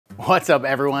What's up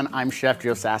everyone, I'm Chef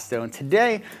Joe Sasto, and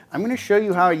today I'm gonna show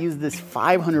you how I use this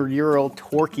 500-year-old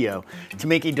Torchio to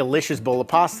make a delicious bowl of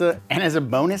pasta. And as a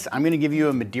bonus, I'm gonna give you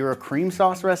a Madeira cream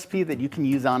sauce recipe that you can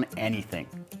use on anything.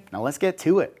 Now let's get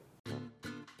to it.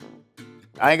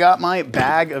 I got my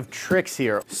bag of tricks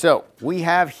here. So we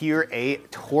have here a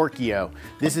Torchio.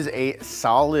 This is a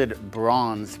solid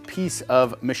bronze piece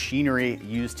of machinery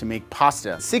used to make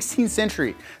pasta. 16th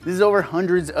century. This is over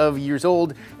hundreds of years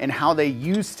old, and how they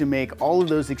used to make all of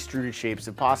those extruded shapes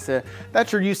of pasta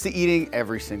that you're used to eating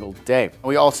every single day.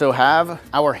 We also have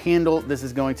our handle. This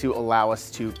is going to allow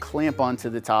us to clamp onto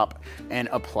the top and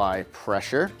apply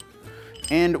pressure.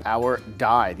 And our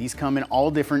die. These come in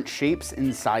all different shapes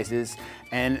and sizes,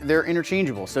 and they're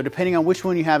interchangeable. So depending on which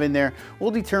one you have in there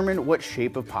will determine what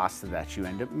shape of pasta that you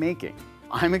end up making.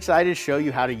 I'm excited to show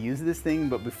you how to use this thing,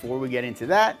 but before we get into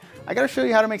that, I gotta show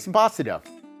you how to make some pasta dough.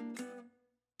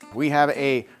 We have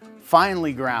a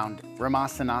finely ground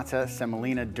Ramasanata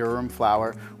semolina durum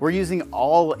flour. We're using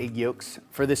all egg yolks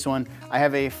for this one. I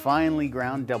have a finely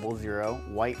ground 00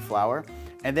 white flour.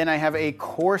 And then I have a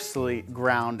coarsely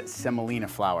ground semolina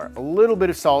flour, a little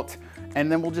bit of salt,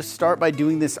 and then we'll just start by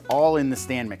doing this all in the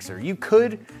stand mixer. You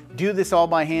could do this all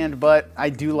by hand, but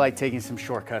I do like taking some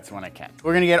shortcuts when I can.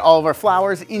 We're gonna get all of our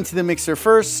flours into the mixer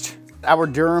first, our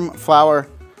durum flour,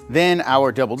 then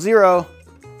our 00,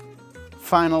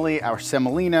 finally our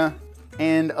semolina,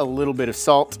 and a little bit of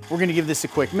salt. We're gonna give this a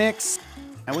quick mix,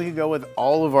 and we can go with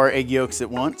all of our egg yolks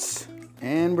at once,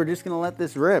 and we're just gonna let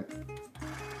this rip.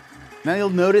 Now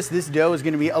you'll notice this dough is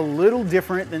gonna be a little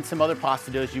different than some other pasta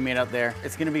doughs you made out there.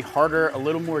 It's gonna be harder, a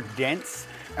little more dense,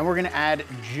 and we're gonna add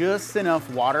just enough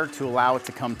water to allow it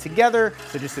to come together.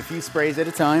 So just a few sprays at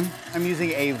a time. I'm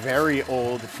using a very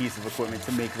old piece of equipment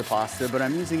to make the pasta, but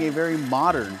I'm using a very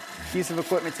modern piece of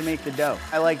equipment to make the dough.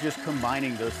 I like just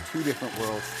combining those two different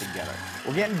worlds together.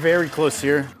 We're getting very close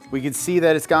here. We can see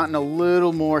that it's gotten a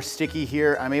little more sticky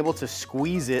here. I'm able to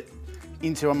squeeze it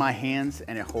into my hands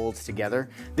and it holds together.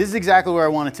 This is exactly where I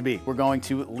want it to be. We're going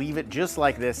to leave it just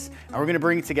like this, and we're gonna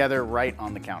bring it together right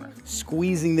on the counter.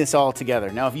 Squeezing this all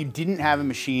together. Now, if you didn't have a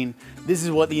machine, this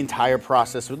is what the entire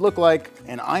process would look like,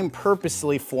 and I'm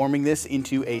purposely forming this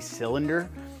into a cylinder,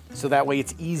 so that way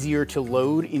it's easier to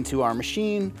load into our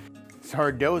machine. So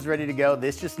our dough is ready to go.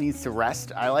 This just needs to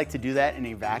rest. I like to do that in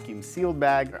a vacuum sealed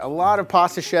bag. A lot of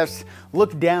pasta chefs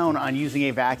look down on using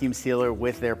a vacuum sealer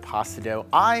with their pasta dough.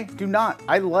 I do not.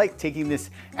 I like taking this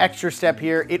extra step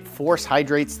here. It force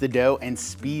hydrates the dough and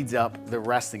speeds up the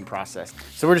resting process.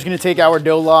 So we're just gonna take our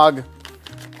dough log.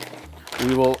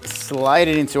 We will slide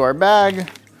it into our bag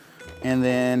and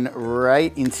then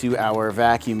right into our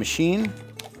vacuum machine.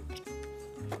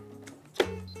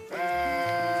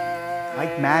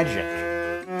 Like magic.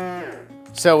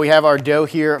 So we have our dough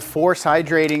here, force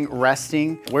hydrating,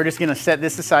 resting. We're just gonna set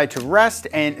this aside to rest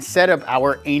and set up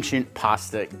our ancient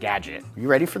pasta gadget. You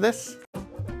ready for this?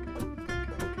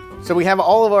 So we have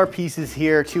all of our pieces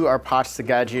here to our pasta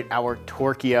gadget, our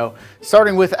Torchio,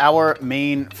 starting with our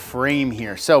main frame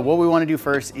here. So what we wanna do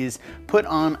first is put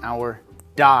on our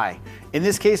die. In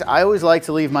this case, I always like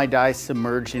to leave my die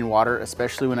submerged in water,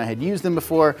 especially when I had used them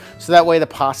before, so that way the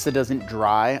pasta doesn't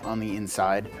dry on the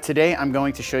inside. Today, I'm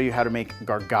going to show you how to make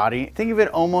gargati. Think of it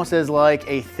almost as like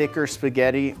a thicker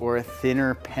spaghetti or a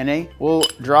thinner penne. We'll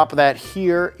drop that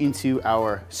here into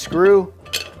our screw,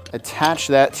 attach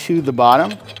that to the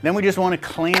bottom. Then we just want to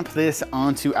clamp this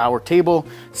onto our table.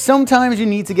 Sometimes you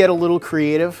need to get a little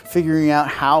creative, figuring out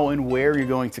how and where you're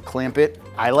going to clamp it.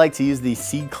 I like to use these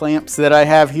seed clamps that I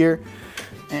have here,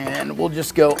 and we'll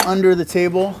just go under the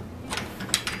table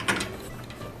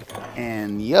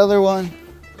and the other one.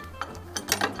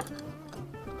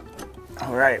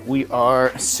 All right, we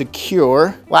are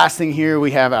secure. Last thing here,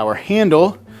 we have our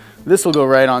handle. This will go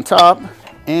right on top,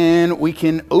 and we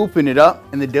can open it up,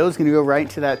 and the dough is gonna go right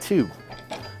into that tube.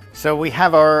 So we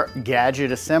have our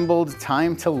gadget assembled.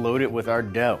 Time to load it with our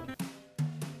dough.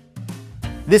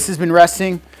 This has been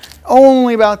resting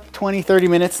only about 20-30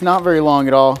 minutes, not very long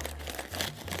at all.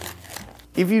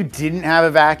 If you didn't have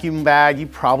a vacuum bag, you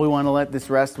probably want to let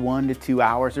this rest 1 to 2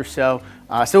 hours or so.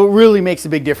 So it really makes a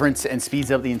big difference and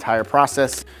speeds up the entire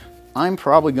process. I'm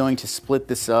probably going to split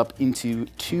this up into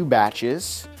 2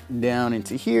 batches down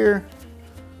into here.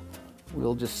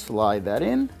 We'll just slide that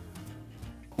in.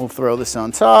 We'll throw this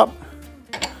on top,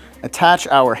 attach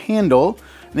our handle,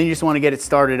 and then you just want to get it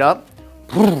started up.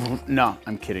 No,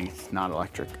 I'm kidding, it's not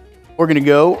electric. We're gonna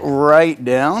go right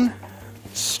down,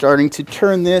 starting to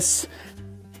turn this,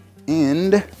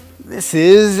 and this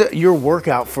is your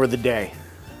workout for the day.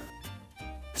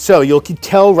 So you'll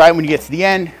tell right when you get to the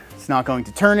end, it's not going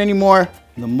to turn anymore.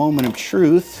 The moment of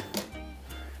truth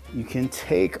you can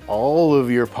take all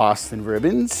of your pasta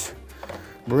ribbons,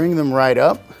 bring them right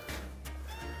up,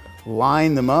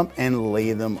 line them up, and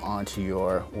lay them onto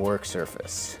your work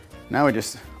surface. Now we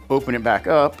just open it back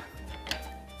up,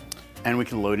 and we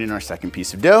can load in our second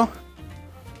piece of dough.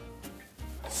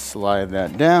 Slide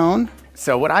that down.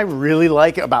 So what I really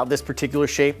like about this particular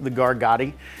shape, the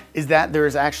gargati, is that there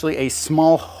is actually a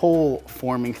small hole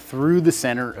forming through the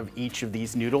center of each of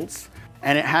these noodles.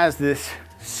 And it has this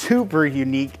super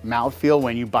unique mouthfeel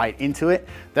when you bite into it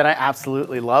that I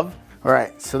absolutely love. All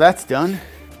right, so that's done.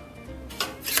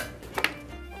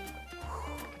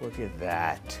 Look at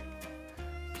that.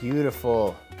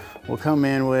 Beautiful. We'll come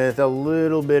in with a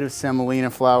little bit of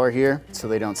semolina flour here so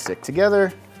they don't stick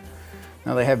together.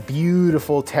 Now they have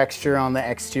beautiful texture on the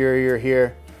exterior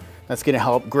here. That's gonna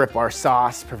help grip our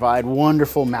sauce, provide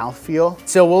wonderful mouthfeel.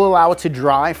 So we'll allow it to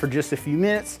dry for just a few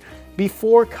minutes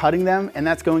before cutting them, and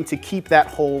that's going to keep that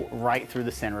hole right through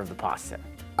the center of the pasta.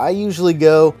 I usually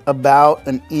go about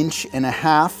 1.5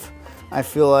 inches. I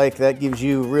feel like that gives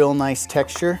you real nice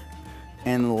texture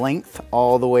and length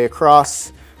all the way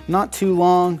across. Not too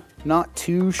long, not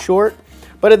too short,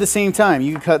 but at the same time,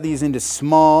 you can cut these into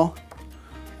small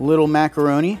little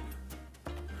macaroni,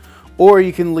 or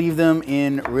you can leave them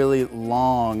in really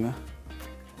long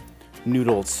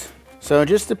noodles. So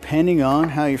just depending on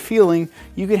how you're feeling,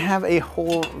 you can have a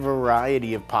whole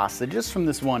variety of pasta just from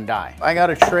this one die. I got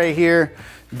a tray here,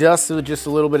 dusted with just a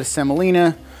little bit of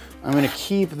semolina. I'm gonna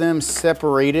keep them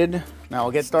separated. Now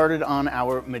we'll get started on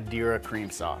our Madeira cream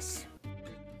sauce.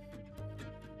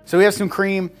 So we have some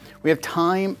cream, we have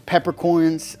thyme,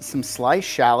 peppercorns, some sliced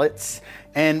shallots,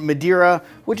 and Madeira,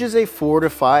 which is a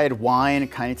fortified wine.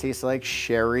 It kind of tastes like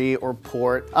sherry or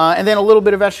port, and then a little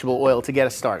bit of vegetable oil to get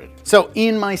us started. So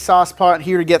in my sauce pot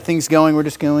here to get things going, we're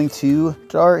just going to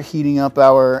start heating up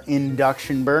our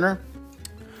induction burner.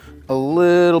 A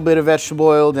little bit of vegetable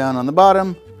oil down on the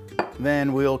bottom.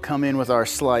 Then we'll come in with our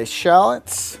sliced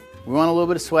shallots. We want a little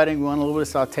bit of sweating, we want a little bit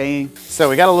of sauteing. So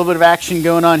we got a little bit of action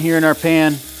going on here in our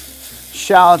pan.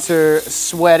 Shallots are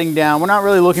sweating down. We're not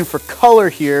really looking for color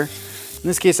here. In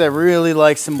this case, I really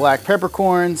like some black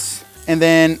peppercorns. And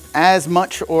then as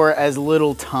much or as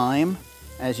little thyme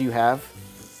as you have.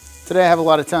 Today I have a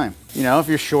lot of thyme. You know, if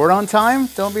you're short on thyme,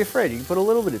 don't be afraid. You can put a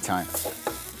little bit of thyme.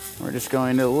 We're just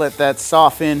going to let that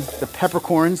soften. The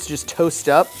peppercorns just toast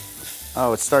up.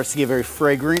 Oh, it starts to get very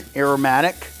fragrant,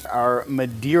 aromatic. Our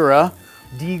Madeira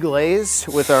deglaze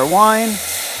with our wine.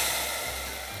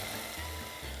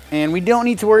 And we don't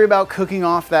need to worry about cooking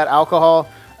off that alcohol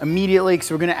immediately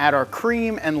because we're gonna add our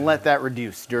cream and let that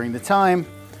reduce. During the time,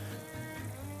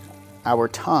 our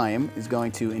thyme is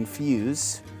going to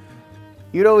infuse.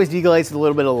 You'd always deglaze with a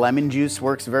little bit of lemon juice,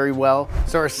 works very well.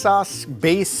 So our sauce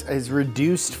base is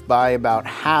reduced by about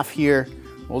half here.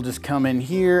 We'll just come in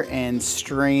here and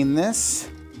strain this.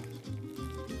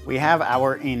 We have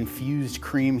our infused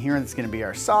cream here. That's gonna be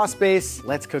our sauce base.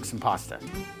 Let's cook some pasta.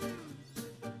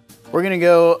 We're gonna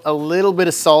go a little bit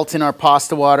of salt in our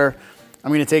pasta water.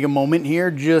 I'm gonna take a moment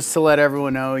here just to let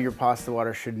everyone know your pasta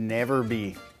water should never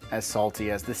be as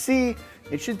salty as the sea.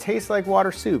 It should taste like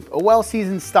water soup, a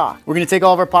well-seasoned stock. We're gonna take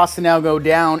all of our pasta now, go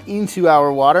down into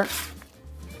our water,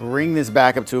 bring this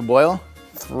back up to a boil,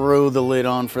 throw the lid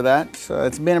on for that. So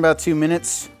it's been about 2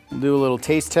 minutes. We'll do a little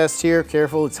taste test here.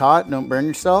 Careful, it's hot, don't burn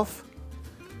yourself.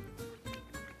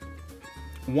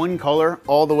 One color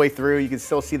all the way through. You can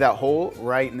still see that hole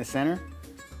right in the center.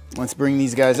 Let's bring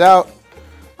these guys out.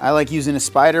 I like using a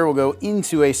spider. We'll go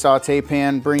into a saute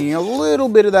pan, bringing a little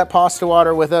bit of that pasta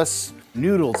water with us.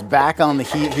 Noodles back on the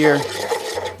heat here.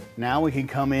 Now we can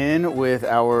come in with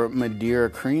our Madeira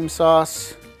cream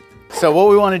sauce. So what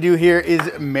we want to do here is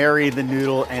marry the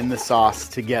noodle and the sauce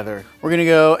together. We're gonna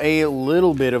go a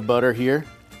little bit of butter here.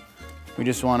 We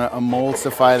just want to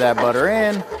emulsify that butter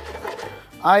in.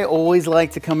 I always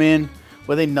like to come in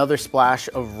with another splash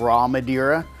of raw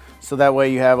Madeira. So that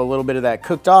way you have a little bit of that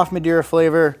cooked off Madeira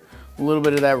flavor, a little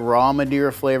bit of that raw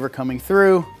Madeira flavor coming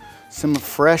through, some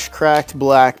fresh cracked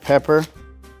black pepper.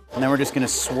 And then we're just gonna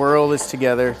swirl this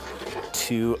together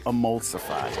to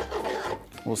emulsify.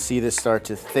 We'll see this start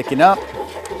to thicken up.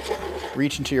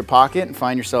 Reach into your pocket and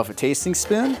find yourself a tasting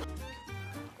spoon.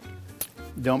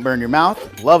 Don't burn your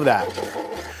mouth, love that.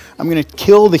 I'm gonna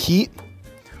kill the heat.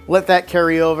 Let that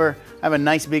carry over. I have a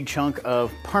nice big chunk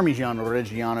of Parmigiano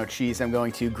Reggiano cheese I'm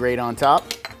going to grate on top.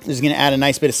 This is gonna add a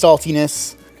nice bit of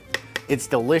saltiness. It's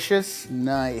delicious.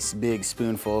 Nice big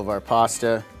spoonful of our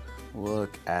pasta.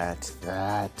 Look at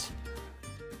that.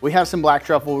 We have some black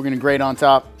truffle we're gonna grate on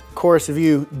top. Of course, if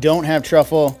you don't have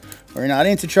truffle or you're not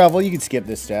into truffle, you can skip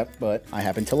this step, but I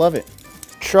happen to love it.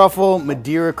 Truffle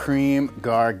Madeira cream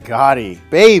gargati.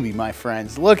 Baby, my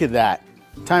friends, look at that.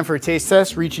 Time for a taste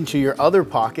test. Reach into your other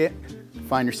pocket.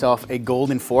 Find yourself a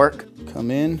golden fork. Come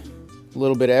in, a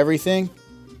little bit of everything.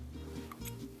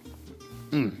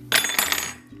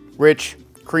 Rich,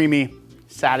 creamy,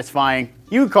 satisfying.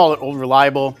 You could call it old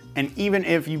reliable. And even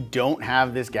if you don't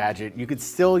have this gadget, you could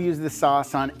still use this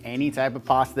sauce on any type of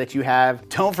pasta that you have.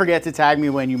 Don't forget to tag me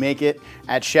when you make it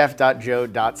at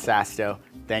chef.joe.sasto.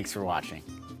 Thanks for watching.